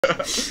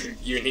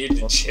You need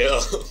to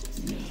chill.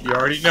 You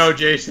already know,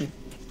 Jason.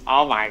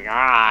 Oh my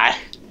god.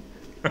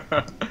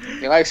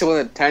 You like some of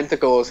the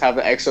tentacles have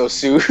the exo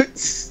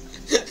suits.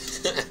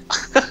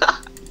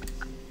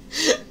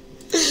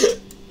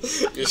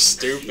 You're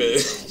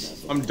stupid.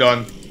 I'm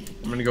done.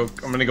 I'm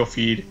gonna go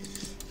feed.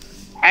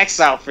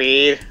 Exo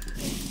feed.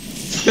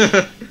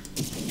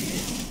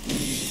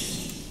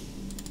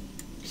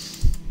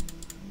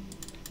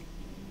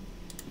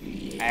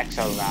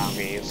 Exo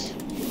zombies.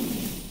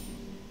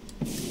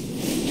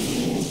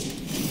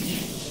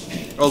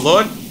 Oh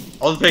Lord, I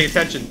wasn't paying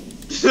attention.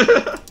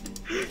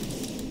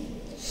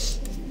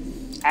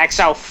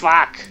 Exo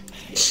fuck.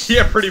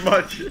 Yeah, pretty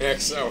much.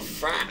 Exo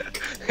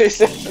fuck. Is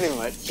that pretty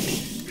much?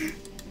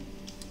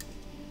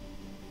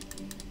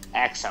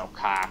 Exo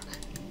cock.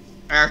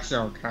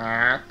 Exo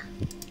cock.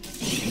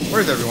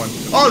 Where's everyone?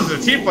 Oh,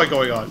 there's a team fight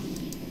going on.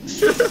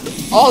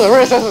 Oh,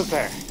 there is, isn't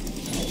there?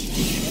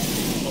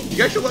 You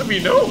guys should let me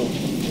know.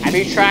 Have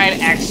you tried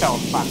exo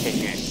fucking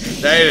it?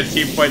 That ain't a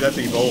team fight, that's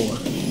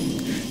Ebola.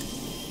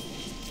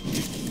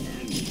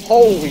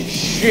 Holy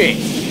shit!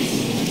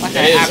 Like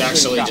It is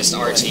actually just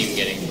our team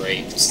getting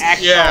raped.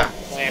 Exo Yeah,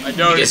 flip. I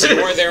noticed. Because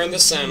you were there in the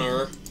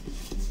center.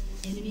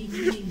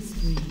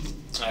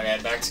 Okay,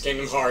 back to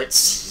Kingdom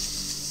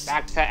Hearts.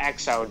 Back to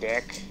exo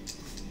dick.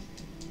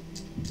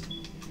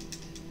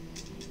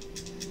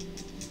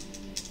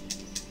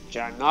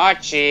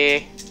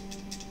 Janochi.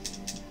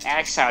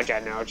 Exo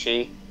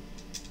Janochi.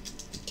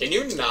 Can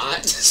you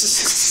not?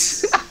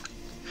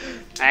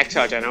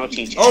 Exo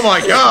Janochi. Oh my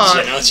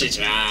god!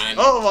 Janochi-chan.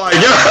 Oh my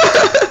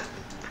god!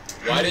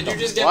 Why did you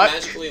just get What?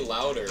 magically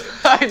louder?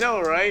 I know,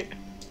 right?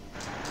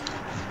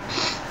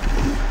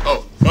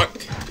 Oh, fuck.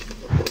 Is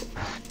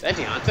that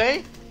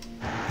Deontay?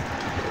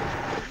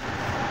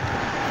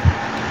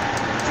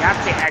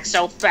 Deontay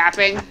exo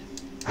fapping.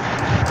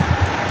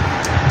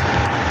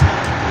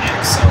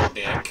 Exo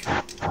dick.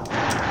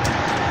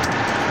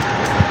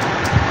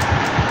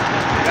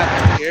 Got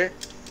that here.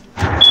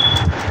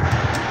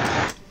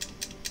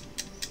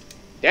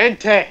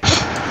 Dente.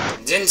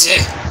 Dente.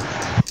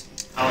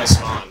 Oh, I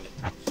spawned.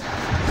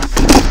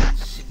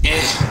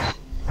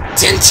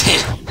 Dente.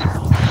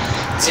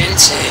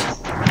 Dente.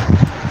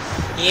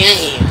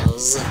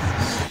 Yes.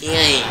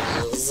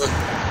 Yes.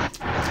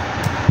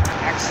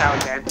 Exo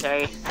Dente.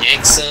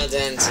 Exo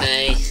Dente.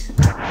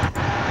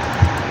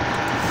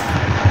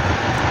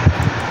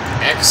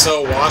 Exo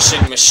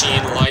washing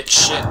machine like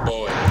shit,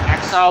 boy.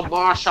 Exo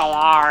martial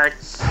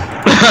arts.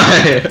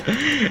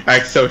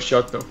 Exo,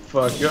 shut the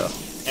fuck up.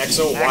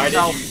 Exo, why did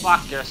Exo you...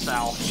 fuck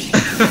yourself.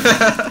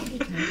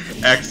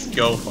 X,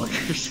 go fuck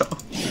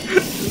yourself.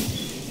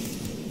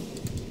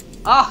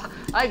 Oh,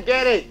 I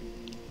get it.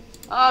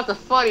 Oh, it's a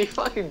funny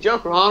fucking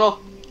joke,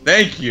 Ronald.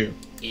 Thank you.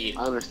 eat?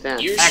 I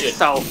understand. You should...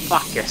 Exo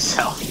fuck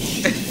yourself.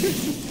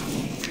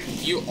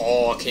 You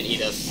all can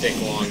eat a thick,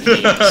 long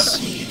penis.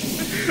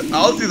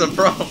 I'll see the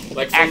problem.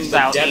 Like, from Exo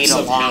the depths eat a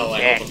of long hell,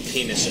 I hope a dick.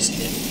 penis just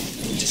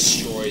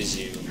destroys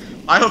you.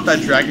 I hope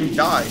that dragon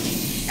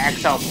dies.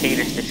 Exo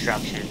penis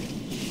destruction.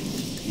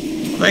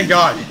 Thank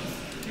God.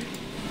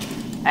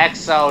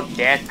 Exo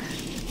dick.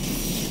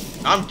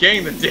 I'm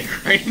getting the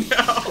dick right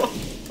now.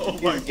 Oh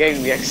my. He's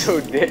getting the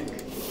exo dick.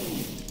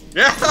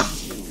 Yeah.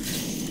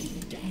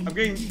 I'm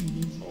getting.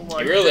 Oh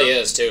my. He really God.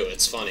 is, too.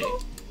 It's funny.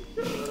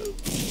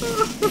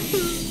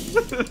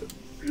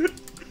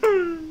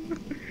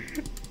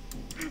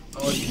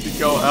 I want you to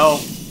go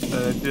help, and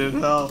it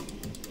didn't help.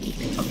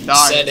 I'm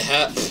dying. Said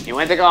hep. He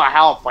went to go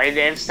help, but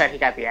instead he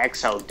got the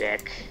exo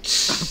dick.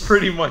 I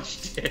pretty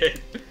much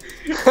did.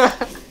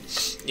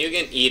 You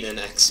can eat an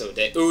exo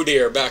dick. Ooh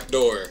dear, back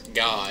door.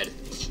 God.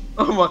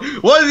 Oh my.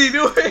 What is he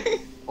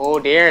doing? Oh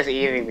dear is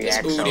eating the It's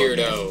exo ooh dear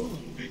dick. dough.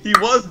 He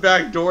was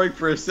backdooring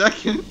for a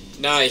second.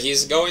 Nah,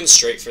 he's going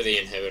straight for the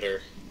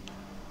inhibitor.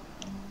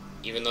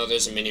 Even though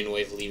there's a minion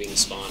wave leaving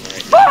spawn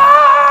right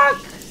now.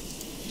 Fuck!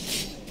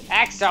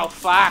 Exo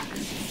fuck.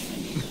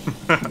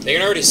 They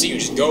can already see you.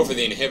 Just go for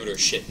the inhibitor,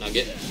 shit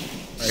nugget.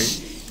 Right.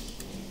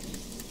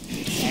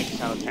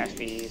 Exo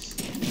testes.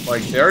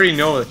 Like they already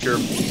know that you're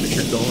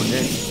going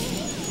in.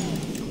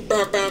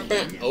 Bah, bah,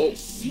 bah. Oh.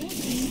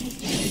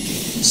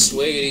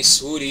 Swiggity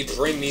swooty,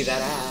 bring me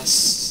that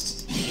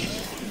ass.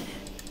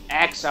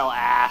 Exo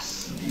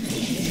ass.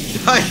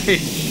 I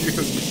hate you.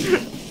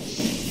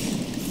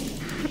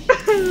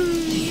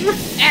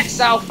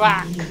 Exo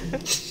fuck.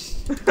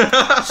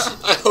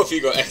 I hope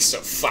you go exo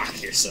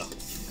fuck yourself.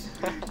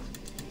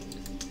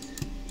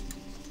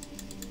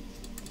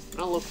 I'm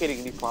not locating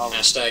any problems.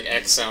 Hashtag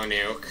exo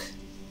nuke.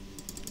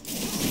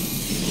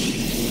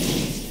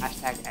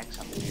 Hashtag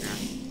exo wiener.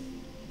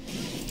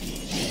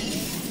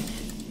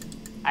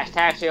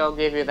 Hashtag she'll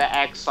give you the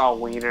exo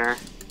wiener.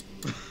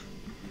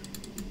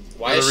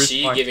 Why is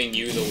she giving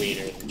you the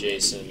wiener,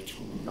 Jason?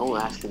 Don't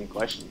ask any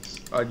questions.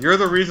 You're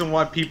the reason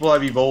why people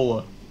have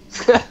Ebola.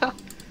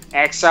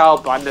 Exo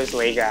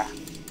Bundesliga.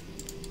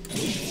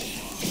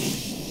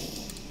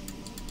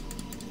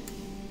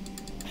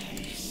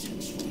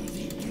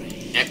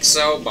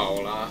 Exo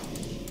bola.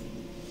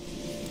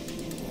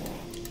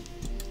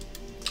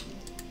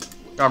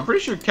 I'm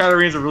pretty sure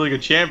Katarina's a really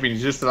good champion.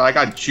 It's just that I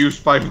got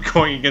juiced by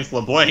going against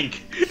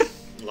LeBlanc.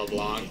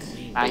 LeBlanc.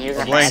 You're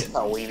an LeBlanc.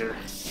 Exo wiener.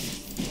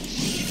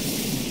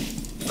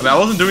 I mean, I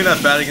wasn't doing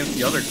that bad against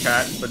the other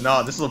cat, but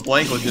nah, this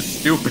LeBlanc was just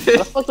stupid. How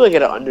the fuck do I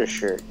get an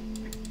undershirt?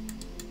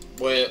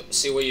 Well,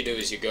 see what you do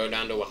is you go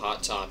down to a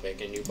hot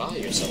topic and you buy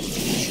yourself an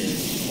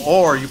undershirt.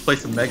 Or you play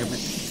some Mega Man.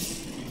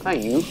 Not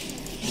you.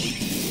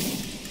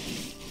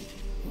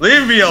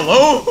 Leave me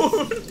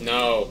alone!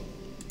 No.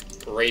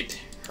 Rape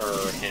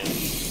her, him.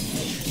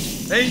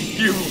 Thank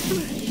you!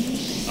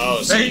 Oh,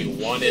 so you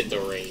wanted the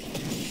rape.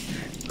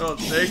 Oh,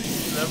 thank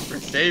you for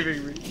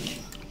saving me.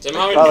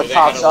 Somehow I Well, knew the they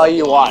cops had a all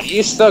you LeBlanc. want.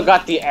 You still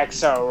got the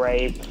Exo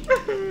rape.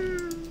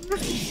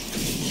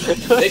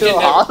 They can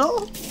Huh?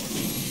 never...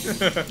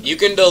 You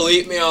can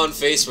delete me on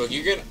Facebook.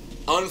 You can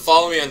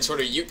unfollow me on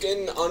Twitter. You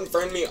can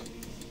unfriend me...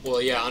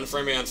 Well, yeah,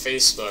 unfriend me on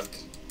Facebook.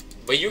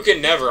 But you can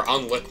never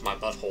unlick my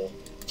butthole.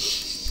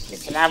 You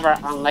can never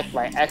unlick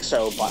my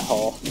Exo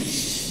butthole.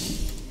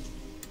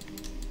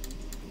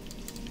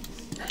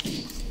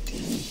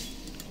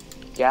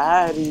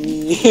 Got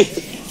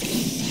it.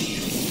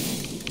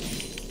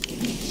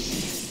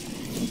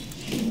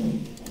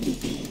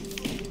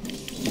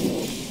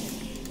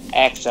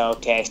 Exo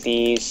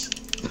testes.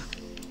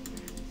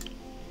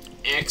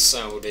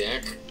 Exo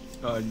dick.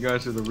 You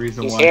guys are the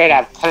reason He's why. here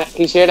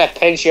to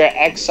pinch your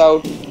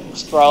Exo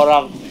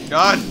scrotum.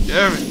 God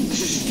damn it!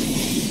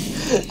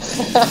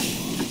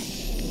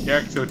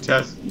 Exo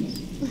test.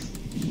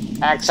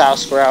 Exo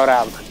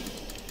scrotum.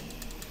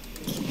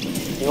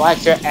 He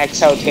likes your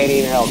Exo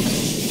titty milk.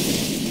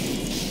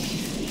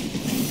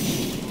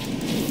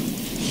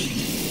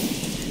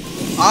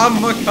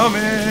 I'm a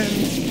coming.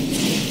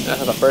 That's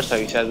not the first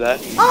time you said that.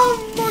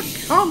 I'm a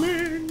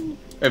coming.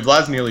 Hey,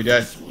 Vlad's nearly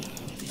dead.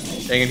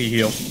 Dang it, he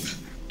healed.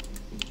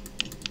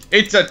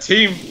 It's a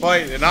team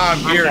fight, and I'm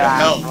here to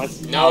help.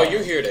 No,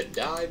 you're here to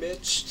die,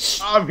 bitch.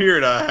 I'm here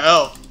to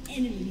help.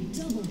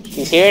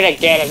 He's here to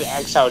get his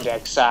Exo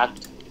dick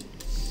sucked.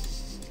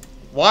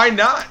 Why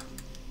not?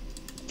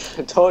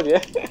 I told you.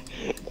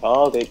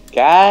 Called it.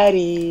 Got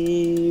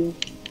him.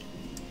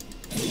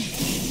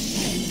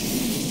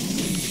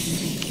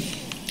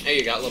 Hey,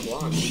 you got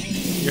LeBlanc.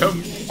 Yep.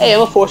 Hey,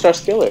 I'm a 4-star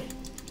skiller.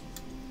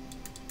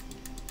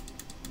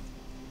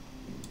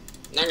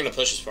 Not gonna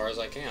push as far as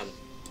I can.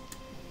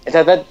 Is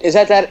that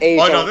that age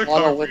Oh, no, that they're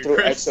Lana coming went for you,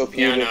 through Chris. Exo Yeah,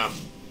 puberty? no.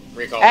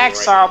 Recall me right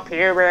Exo now.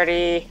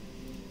 puberty.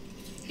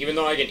 Even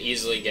though I can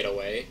easily get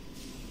away.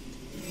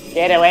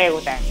 Get away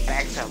with that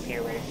Exo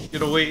puberty.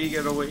 Get away,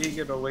 get away,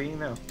 get away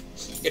now.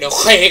 Get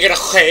away, get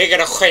away, get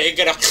away,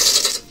 get away.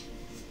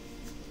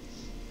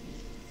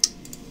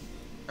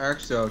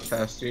 Exo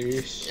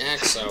testes.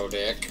 Exo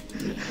dick.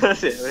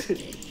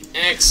 Exo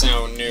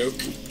Exo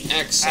nuke.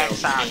 Exo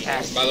penis.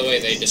 test. By the way,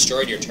 they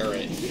destroyed your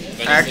turret. If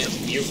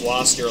anything, you've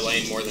lost your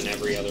lane more than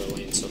every other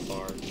lane so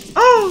far.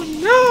 Oh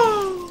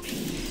no!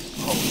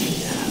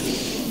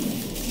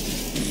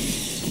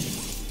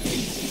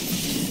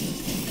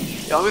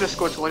 You want me to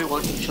score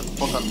 21? Shut the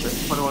fuck up,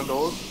 Chris. 21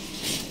 goals?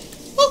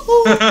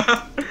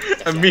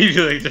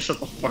 Immediately just shut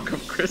the fuck up,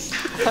 Chris.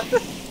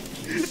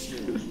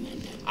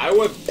 I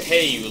would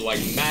pay you like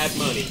mad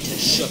money to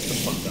shut the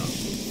fuck up.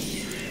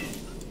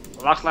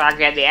 Looks like I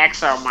get the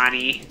Exo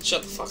money.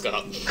 Shut the fuck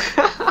up.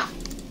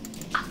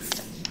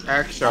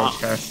 Exo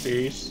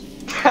testes.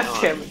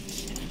 God damn it.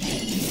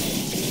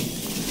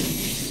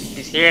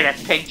 He's here to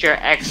pinch your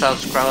Exo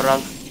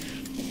scrotum.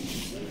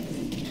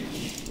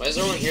 Why is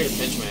everyone here to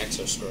pinch my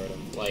exo scrotum?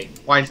 Like,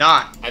 Why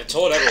not? I've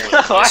told everyone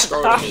my Why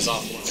scrotum not? is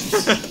off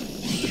limits.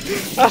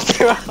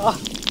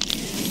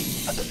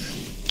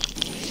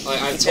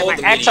 Like, I've told My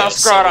the media exo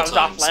several scrotum's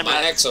off times, my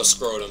limits. exo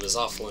scrotum is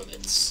off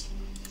limits.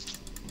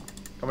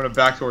 Coming to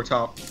backdoor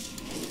top.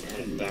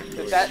 And back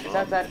to Is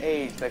that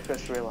age that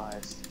Chris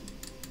realized?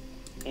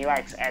 He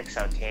likes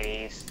Exo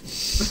titties.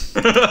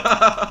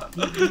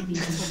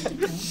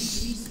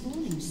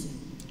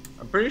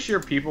 I'm pretty sure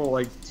people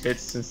like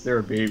tits since they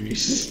were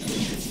babies.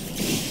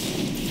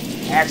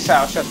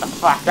 Exo, shut the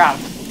fuck up.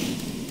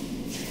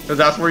 Because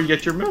that's where you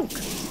get your milk.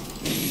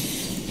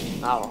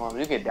 Not wrong.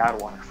 You get dad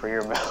water for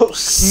your milk. No.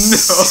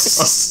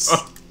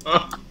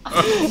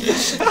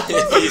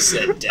 He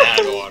said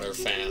dad water,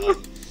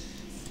 fam.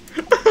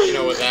 You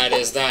know what that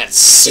is? That's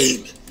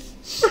semen.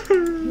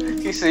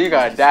 He said you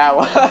got dad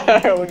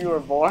water when you were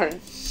born.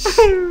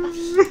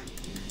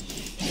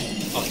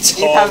 A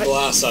tall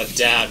glass of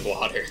dad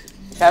water.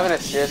 He's having a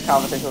serious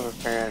conversation with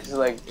his parents. He's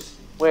like,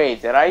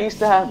 wait, did I used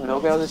to have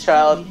milk when I was a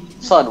child?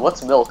 Son,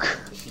 what's milk?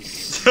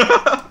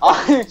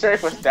 All you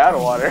drank was dad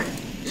water.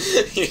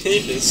 You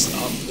need to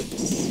stop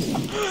this.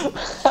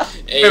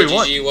 Hey, we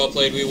won. AGG, well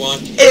played, we won.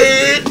 We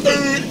did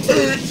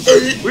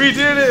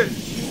it!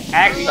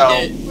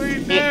 Exo. We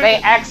did They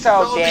it!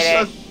 Exo did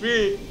it. Just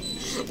me.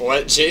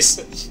 What,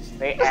 Jason?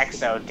 They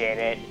Exo did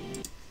it.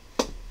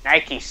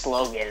 Nike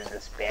slogan in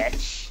this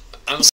bitch. I'm